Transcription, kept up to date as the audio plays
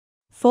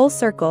Full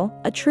Circle,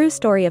 a true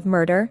story of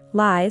murder,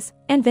 lies,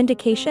 and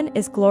vindication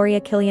is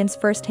Gloria Killian's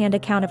first-hand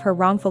account of her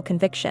wrongful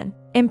conviction,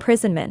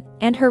 imprisonment,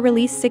 and her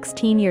release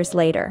 16 years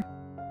later.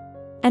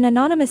 An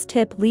anonymous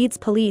tip leads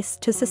police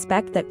to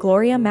suspect that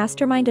Gloria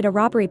masterminded a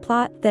robbery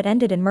plot that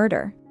ended in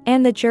murder,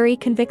 and the jury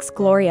convicts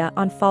Gloria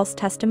on false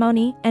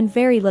testimony and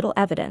very little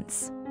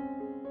evidence.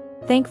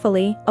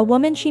 Thankfully, a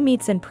woman she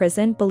meets in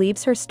prison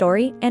believes her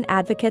story and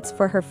advocates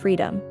for her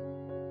freedom.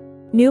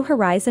 New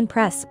Horizon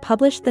Press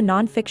published the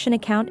non-fiction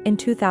account in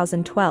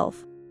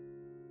 2012.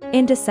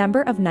 In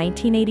December of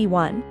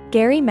 1981,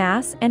 Gary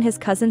Mass and his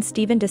cousin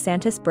Stephen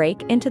DeSantis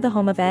break into the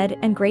home of Ed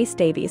and Grace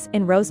Davies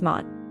in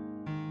Rosemont.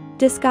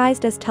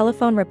 Disguised as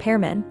telephone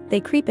repairmen, they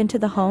creep into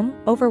the home,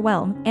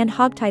 overwhelm, and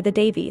hogtie the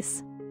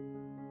Davies.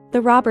 The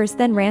robbers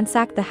then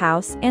ransack the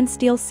house and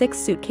steal 6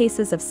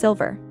 suitcases of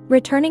silver,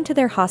 returning to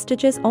their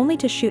hostages only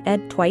to shoot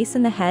Ed twice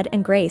in the head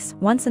and Grace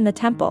once in the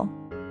temple.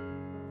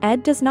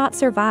 Ed does not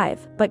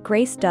survive, but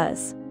Grace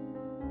does.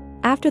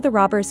 After the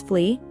robbers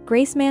flee,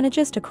 Grace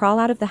manages to crawl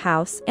out of the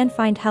house and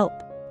find help.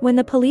 When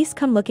the police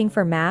come looking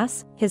for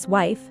Mass, his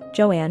wife,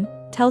 Joanne,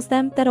 tells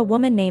them that a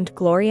woman named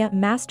Gloria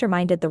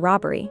masterminded the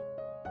robbery.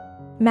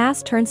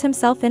 Mass turns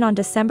himself in on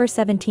December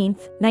 17,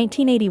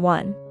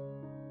 1981.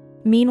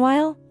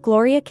 Meanwhile,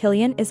 Gloria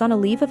Killian is on a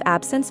leave of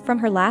absence from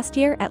her last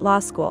year at law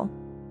school.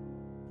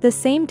 The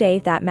same day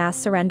that Mass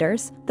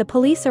surrenders, the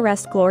police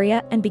arrest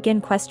Gloria and begin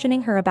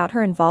questioning her about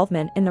her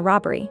involvement in the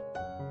robbery.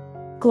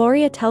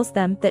 Gloria tells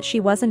them that she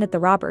wasn't at the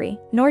robbery,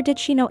 nor did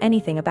she know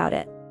anything about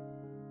it.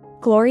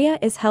 Gloria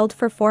is held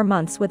for 4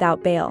 months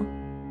without bail.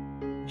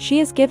 She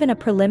is given a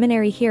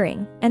preliminary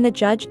hearing, and the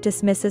judge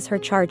dismisses her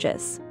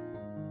charges.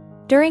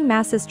 During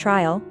Mass's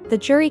trial, the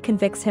jury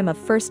convicts him of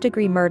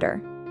first-degree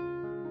murder.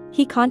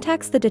 He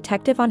contacts the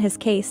detective on his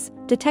case,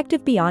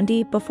 Detective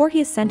Biondi, before he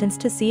is sentenced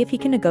to see if he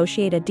can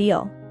negotiate a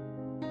deal.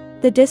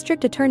 The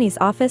district attorney's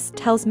office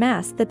tells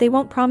Mass that they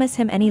won't promise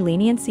him any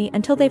leniency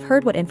until they've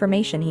heard what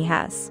information he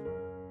has.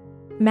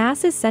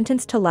 Mass is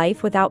sentenced to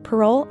life without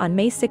parole on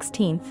May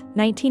 16,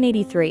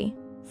 1983.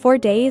 4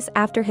 days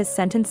after his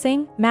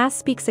sentencing, Mass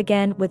speaks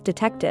again with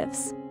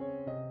detectives.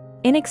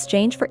 In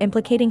exchange for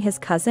implicating his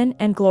cousin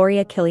and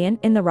Gloria Killian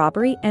in the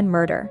robbery and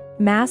murder,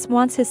 Mass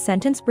wants his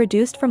sentence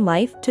reduced from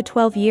life to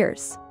 12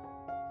 years.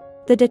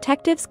 The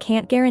detectives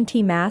can't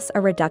guarantee Mass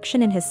a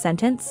reduction in his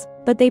sentence,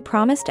 but they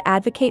promise to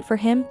advocate for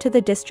him to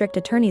the district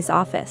attorney's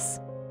office.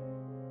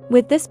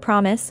 With this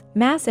promise,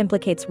 Mass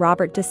implicates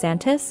Robert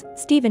DeSantis,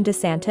 Stephen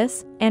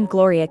DeSantis, and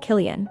Gloria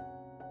Killian.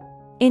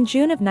 In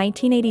June of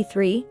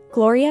 1983,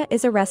 Gloria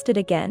is arrested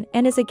again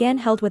and is again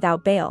held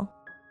without bail.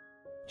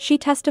 She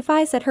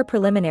testifies at her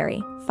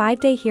preliminary,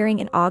 5-day hearing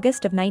in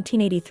August of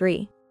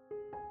 1983.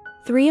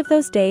 3 of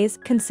those days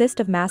consist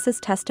of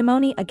Mass's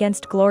testimony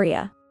against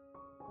Gloria.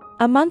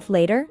 A month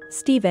later,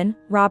 Stephen,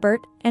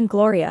 Robert, and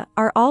Gloria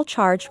are all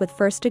charged with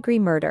first-degree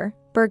murder,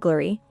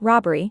 burglary,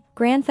 robbery,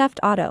 grand theft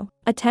auto,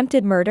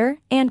 attempted murder,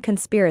 and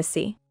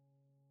conspiracy.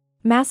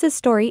 Mass's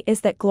story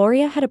is that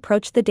Gloria had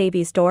approached the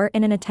Davies' door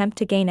in an attempt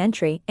to gain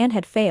entry and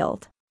had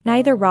failed.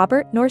 Neither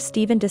Robert nor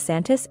Stephen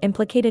DeSantis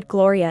implicated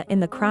Gloria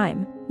in the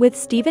crime, with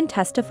Stephen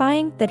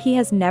testifying that he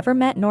has never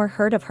met nor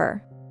heard of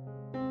her.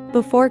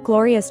 Before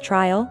Gloria's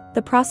trial,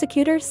 the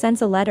prosecutor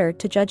sends a letter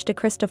to Judge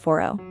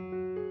DeCristoforo.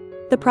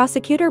 The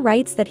prosecutor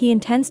writes that he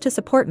intends to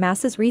support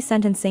Mass's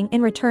resentencing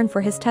in return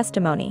for his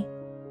testimony.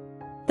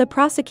 The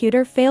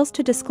prosecutor fails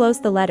to disclose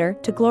the letter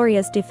to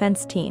Gloria's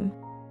defense team.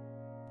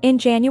 In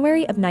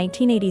January of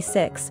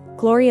 1986,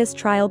 Gloria's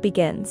trial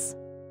begins.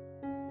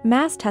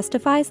 Mass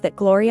testifies that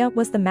Gloria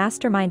was the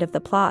mastermind of the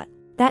plot,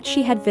 that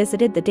she had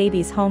visited the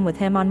Davies' home with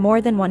him on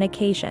more than one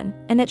occasion,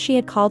 and that she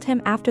had called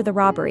him after the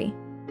robbery.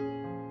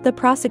 The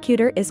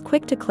prosecutor is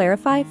quick to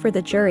clarify for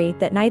the jury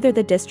that neither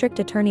the district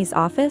attorney's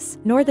office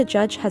nor the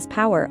judge has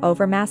power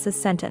over Mass's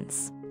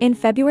sentence. In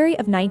February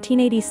of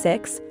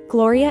 1986,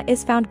 Gloria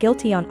is found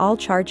guilty on all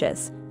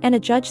charges, and a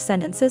judge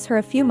sentences her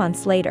a few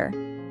months later.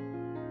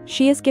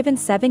 She is given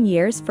 7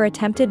 years for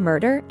attempted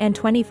murder and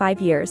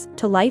 25 years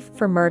to life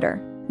for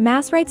murder.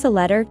 Mass writes a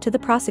letter to the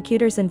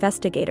prosecutor's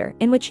investigator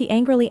in which he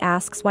angrily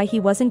asks why he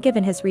wasn't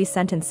given his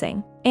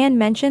resentencing, and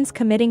mentions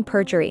committing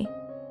perjury.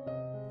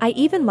 "I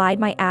even lied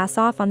my ass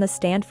off on the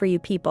stand for you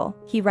people,"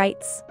 he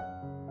writes.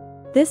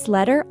 This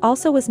letter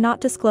also was not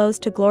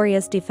disclosed to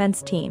Gloria's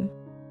defense team.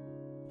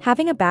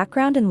 Having a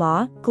background in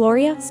law,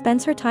 Gloria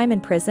spends her time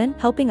in prison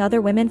helping other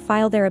women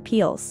file their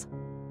appeals.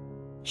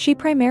 She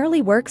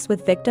primarily works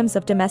with victims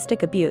of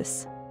domestic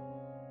abuse.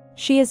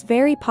 She is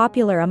very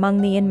popular among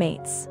the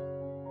inmates.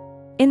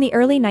 In the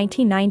early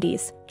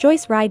 1990s,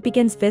 Joyce Ride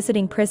begins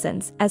visiting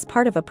prisons as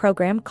part of a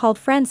program called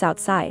Friends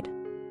Outside.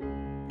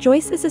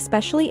 Joyce is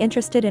especially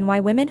interested in why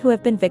women who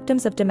have been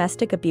victims of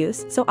domestic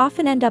abuse so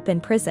often end up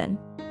in prison.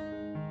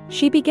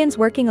 She begins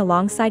working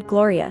alongside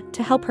Gloria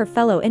to help her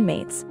fellow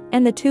inmates,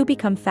 and the two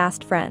become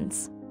fast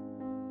friends.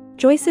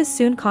 Joyce is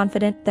soon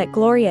confident that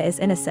Gloria is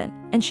innocent,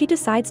 and she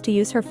decides to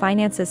use her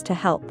finances to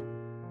help.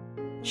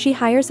 She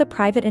hires a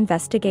private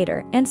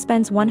investigator and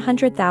spends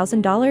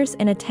 $100,000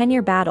 in a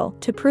 10-year battle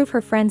to prove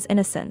her friend's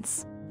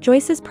innocence.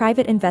 Joyce's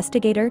private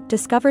investigator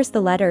discovers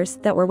the letters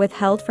that were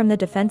withheld from the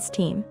defense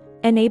team,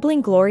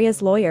 enabling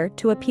Gloria's lawyer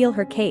to appeal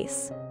her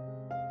case.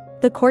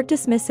 The court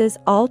dismisses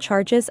all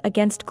charges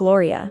against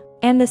Gloria,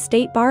 and the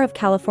State Bar of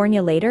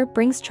California later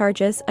brings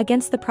charges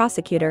against the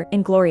prosecutor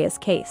in Gloria's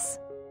case.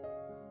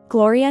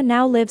 Gloria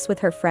now lives with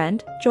her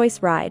friend,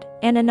 Joyce Ride,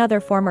 and another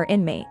former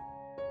inmate.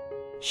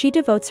 She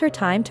devotes her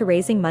time to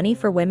raising money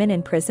for women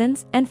in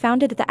prisons and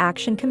founded the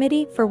Action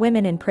Committee for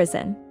Women in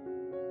Prison.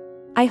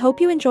 I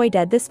hope you enjoyed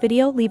this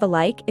video. Leave a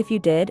like if you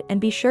did and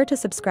be sure to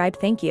subscribe.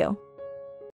 Thank you.